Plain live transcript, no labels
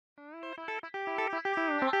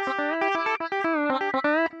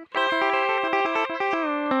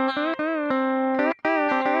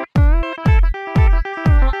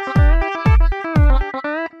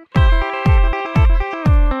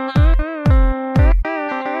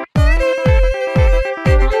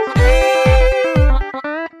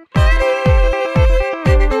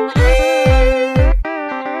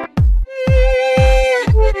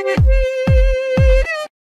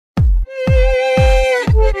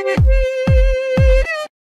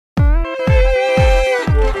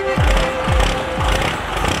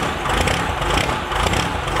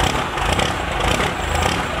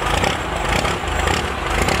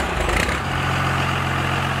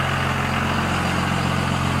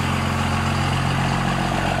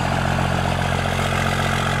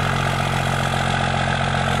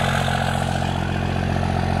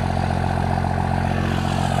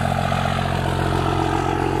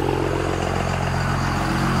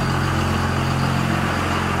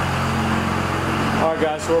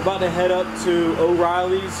Alright guys, so we're about to head up to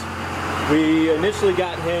O'Reilly's. We initially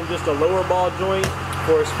got him just a lower ball joint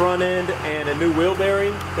for his front end and a new wheel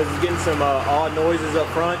bearing because he's getting some odd noises up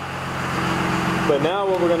front. But now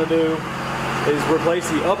what we're going to do is replace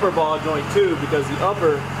the upper ball joint too, because the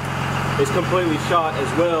upper is completely shot as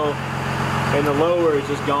well and the lower is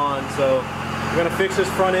just gone. So we're going to fix this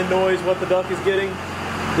front end noise, what the duck is getting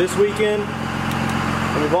this weekend.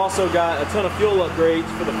 And we've also got a ton of fuel upgrades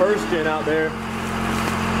for the first gen out there.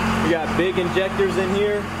 We got big injectors in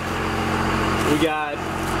here. We got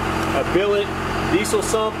a billet diesel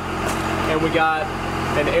sump, and we got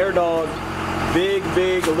an AirDog big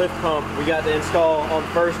lift pump we got to install on the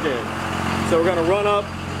first gen. So we're gonna run up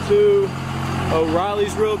to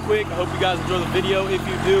O'Reilly's real quick. I hope you guys enjoy the video. If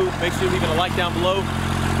you do, make sure you're leaving a like down below.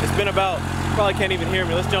 It's been about, you probably can't even hear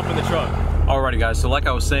me. Let's jump in the truck. Alrighty guys, so like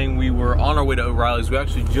I was saying, we were on our way to O'Reilly's. We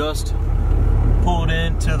actually just pulled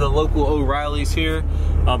into the local O'Reilly's here.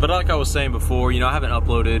 But like I was saying before, you know, I haven't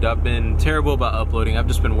uploaded. I've been terrible about uploading. I've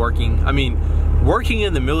just been working. I mean, working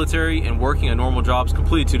in the military and working a normal job is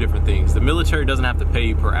completely two different things. The military doesn't have to pay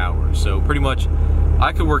you per hour. So pretty much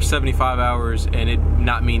I could work 75 hours and it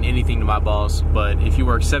not mean anything to my boss. But if you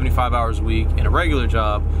work 75 hours a week in a regular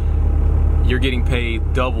job, you're getting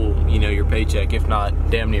paid double, you know, your paycheck, if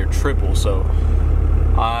not damn near triple. So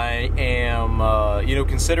I am, you know,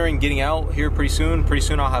 considering getting out here pretty soon. Pretty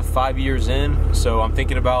soon I'll have 5 years in. So I'm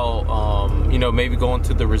thinking about, you know, maybe going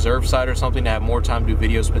to the reserve side or something to have more time to do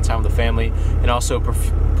videos, spend time with the family, and also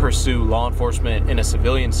pursue law enforcement in a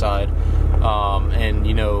civilian side. And,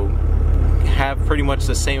 you know, have pretty much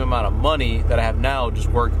the same amount of money that I have now, just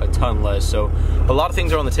work a ton less. So a lot of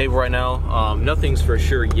things are on the table right now. Nothing's for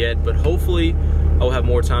sure yet, but hopefully I'll have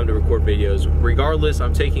more time to record videos. Regardless,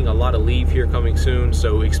 I'm taking a lot of leave here coming soon,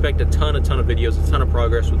 so expect a ton of videos, a ton of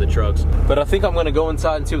progress with the trucks. But I think I'm gonna go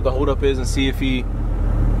inside and see what the holdup is and see if he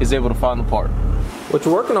is able to find the part. What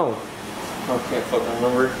you working on? I can't fucking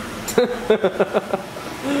remember.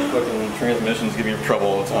 Fucking transmissions give me trouble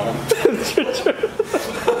all the time.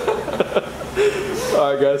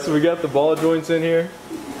 Alright guys, so we got the ball joints in here.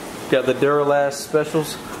 Got the Duralast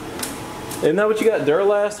specials. Isn't that what you got,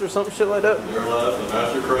 Duralast or something shit like that? Duralast and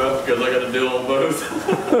Mastercraft, because I got to deal on both.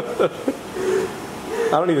 I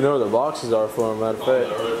don't even know where the boxes are for them, matter of fact.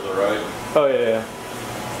 Right. Oh yeah.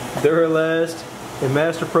 Duralast and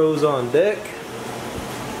Master Pros on deck.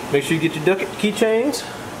 Make sure you get your keychains.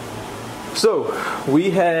 So, we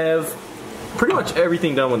have pretty much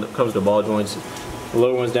everything done when it comes to ball joints. The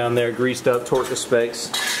lower one's down there, greased up, torque to specs.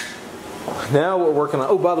 Now we're working on,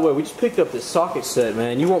 oh by the way, we just picked up this socket set,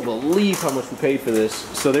 man. You won't believe how much we paid for this.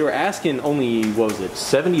 So they were asking only, what was it,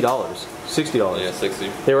 $70? $60? Yeah, 60.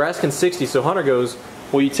 They were asking 60, so Hunter goes,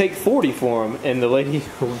 well you take 40 for them, and the lady,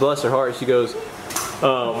 bless her heart, she goes,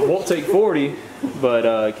 won't take 40,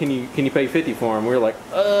 but can you pay 50 for them? We were like,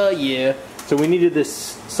 yeah. So we needed this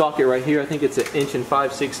socket right here. I think it's 1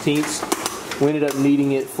 5/16 inches. We ended up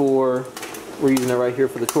needing it for, we're using it right here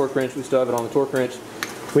for the torque wrench. We still have it on the torque wrench.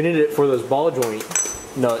 We needed it for those ball joint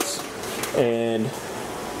nuts, and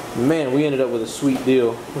man, we ended up with a sweet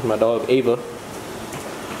deal with my dog Ava,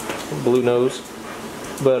 blue nose.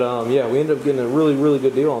 But yeah, we ended up getting a really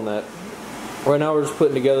good deal on that. Right now we're just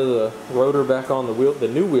putting together the rotor back on the wheel, the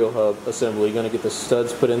new wheel hub assembly. Gonna get the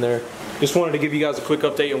studs put in there. Just wanted to give you guys a quick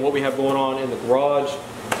update on what we have going on in the garage.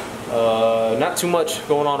 Not too much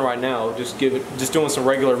going on right now. Just doing some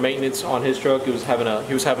regular maintenance on his truck. He was having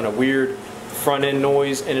a weird front end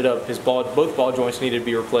noise. Ended up both ball joints needed to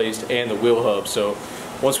be replaced and the wheel hub. So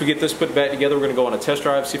once we get this put back together, we're gonna go on a test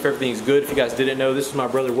drive, see if everything's good. If you guys didn't know, this is my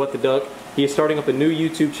brother What the Duck. He is starting up a new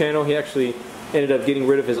YouTube channel. He actually ended up getting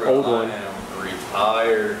rid of his old one. I am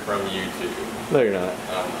retired from YouTube. No, you're not.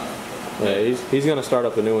 I'm not. Yeah, he's gonna start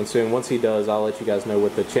up a new one soon. Once he does, I'll let you guys know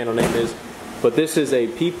what the channel name is. But this is a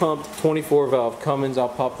P-pumped 24 valve Cummins. I'll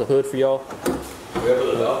pop the hood for y'all. We have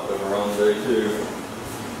the valve cover on today too.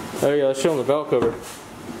 There you go, let's show them the valve cover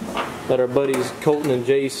that our buddies Colton and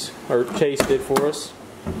Chase did for us.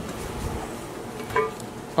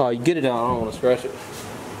 Oh, you get it out, I don't want to scratch it.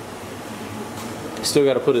 Still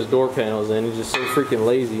got to put his door panels in, he's just so freaking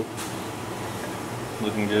lazy.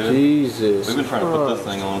 Looking good. Jesus. We've been trying to put this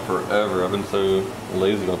thing on forever. I've been so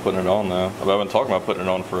lazy about putting it on now. I've been talking about putting it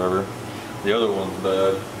on forever. The other one's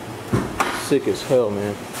bad. Sick as hell,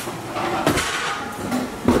 man.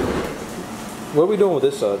 What are we doing with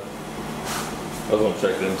this side? I was going to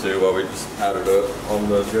check them too while we just had it up on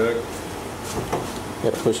the jack.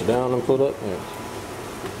 Got to push it down and pull it up? Yeah.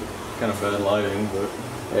 Kind of bad lighting, but...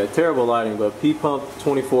 Yeah, terrible lighting, but P-pump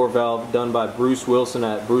 24 valve done by Bruce Wilson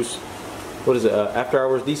at Bruce, what is it, After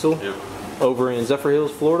Hours Diesel? Yep. Over in Zephyr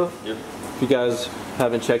Hills, Florida? Yep. If you guys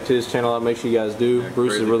haven't checked his channel out, make sure you guys do. Yeah,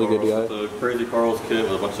 Bruce is a really good guy. The Crazy Carl's kit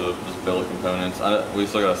with a bunch of just billet components. We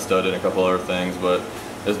still got a stud and a couple other things, but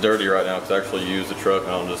it's dirty right now because I actually use the truck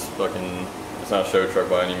and I don't just fucking, it's not a show truck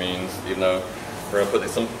by any means, even though we're gonna put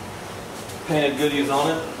some painted goodies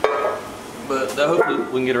on it. But hopefully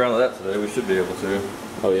we can get around to that today. We should be able to.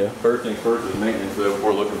 Oh yeah. First things first is maintenance though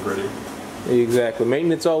before looking pretty. Exactly.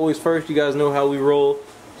 Maintenance always first. You guys know how we roll.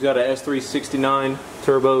 He's got a S369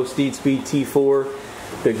 turbo Steed Speed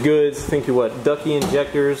T4. The goods, think you what, Ducky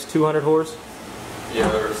injectors, 200 horse? Yeah,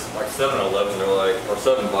 there's like 711, they're like, or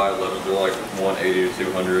 7x11, they're like 180 to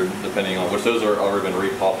 200, depending on, which those are already been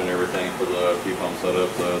repopped and everything for the P-pump setup,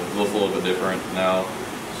 so it looks a little bit different now.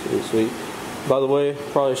 Sweet, sweet. By the way,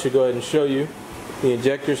 probably should go ahead and show you the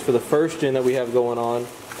injectors for the first gen that we have going on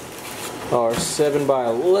are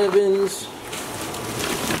 7x11s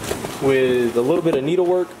with a little bit of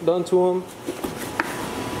needlework done to them.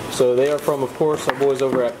 So they are from, of course, our boys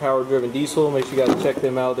over at Power Driven Diesel. Make sure you guys check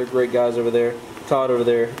them out. They're great guys over there. Todd over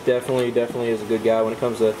there definitely is a good guy when it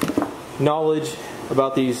comes to knowledge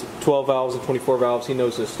about these 12 valves and 24 valves. He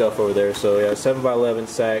knows his stuff over there. So yeah, 7x11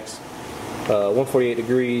 sacks, 148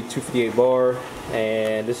 degree, 258 bar,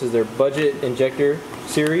 and this is their budget injector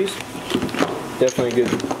series. Definitely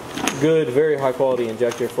good, very high quality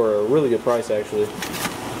injector for a really good price actually.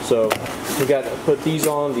 So we got to put these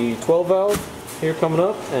on the 12 valve here coming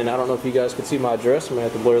up, and I don't know if you guys can see my address. I'm gonna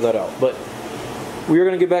have to blur that out, but we are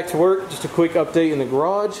going to get back to work. Just a quick update in the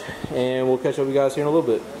garage, and we'll catch up with you guys here in a little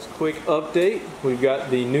bit. Just a quick update. We've got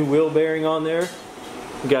the new wheel bearing on there.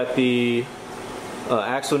 We got the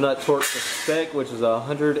axle nut torque to spec, which is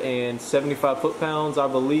 175 foot-pounds, I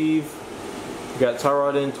believe. We got tie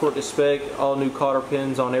rod end torque to spec, all new cotter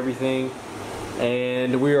pins on everything,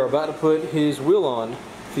 and we are about to put his wheel on.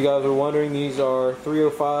 If you guys are wondering, these are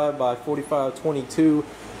 305 by 4522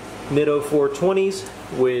 Nitto 420s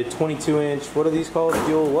with 22-inch, what are these called?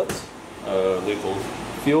 Fuel what? Lethals.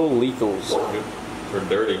 Fuel lethals. They're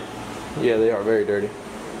dirty. Yeah, they are very dirty.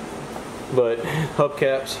 But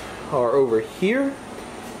hubcaps are over here.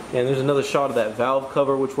 And there's another shot of that valve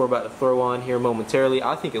cover, which we're about to throw on here momentarily.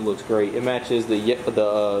 I think it looks great. It matches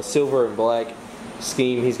the silver and black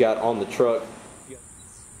scheme he's got on the truck.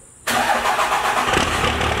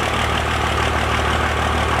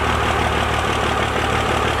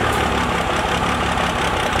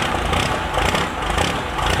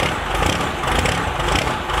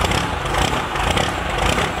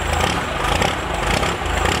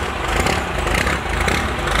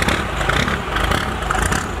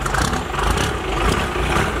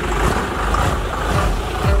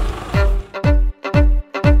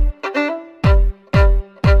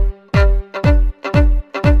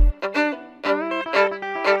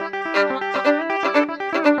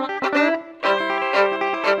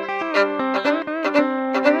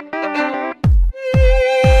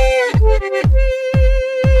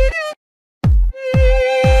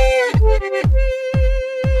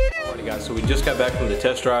 So we just got back from the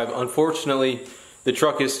test drive. Unfortunately, the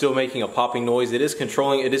truck is still making a popping noise. It is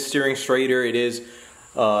controlling, it is steering straighter, it is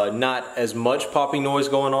not as much popping noise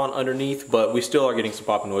going on underneath, but we still are getting some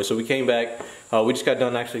popping noise. So we came back, we just got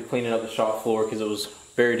done actually cleaning up the shop floor because it was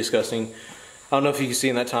very disgusting. I don't know if you can see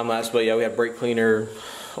in that time lapse, but yeah, we had brake cleaner,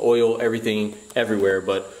 oil, everything everywhere.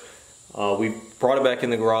 But we brought it back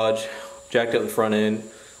in the garage, jacked up the front end,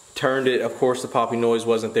 turned it. Of course, the popping noise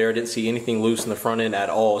wasn't there. I didn't see anything loose in the front end at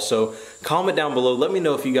all. So comment down below. Let me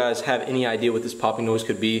know if you guys have any idea what this popping noise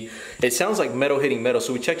could be. It sounds like metal hitting metal.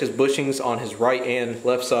 So we checked his bushings on his right and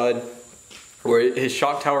left side, where his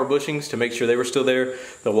shock tower bushings, to make sure they were still there.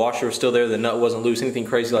 The washer was still there. The nut wasn't loose, anything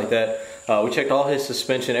crazy like that. We checked all his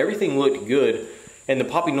suspension. Everything looked good. And the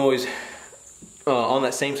popping noise on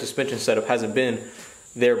that same suspension setup hasn't been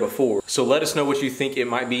there before. So let us know what you think it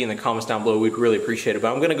might be in the comments down below. We'd really appreciate it.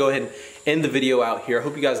 But I'm gonna go ahead and end the video out here. I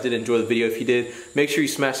hope you guys did enjoy the video. If you did, make sure you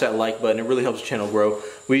smash that like button. It really helps the channel grow.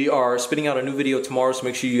 We are spitting out a new video tomorrow, so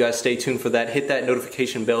make sure you guys stay tuned for that. Hit that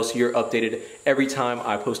notification bell so you're updated every time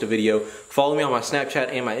I post a video. Follow me on my Snapchat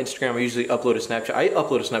and my Instagram. I usually upload a Snapchat. I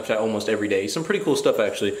upload a Snapchat almost every day. Some pretty cool stuff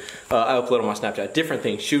actually. I upload on my Snapchat. Different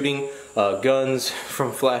things, shooting, guns,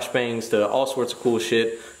 from flashbangs to all sorts of cool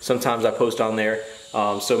shit. Sometimes I post on there.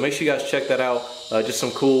 So make sure you guys check that out. Just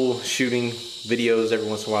some cool shooting videos every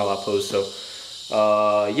once in a while I post.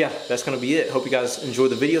 So yeah, that's gonna be it. Hope you guys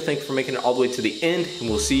enjoyed the video. Thank you for making it all the way to the end, and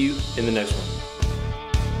we'll see you in the next one.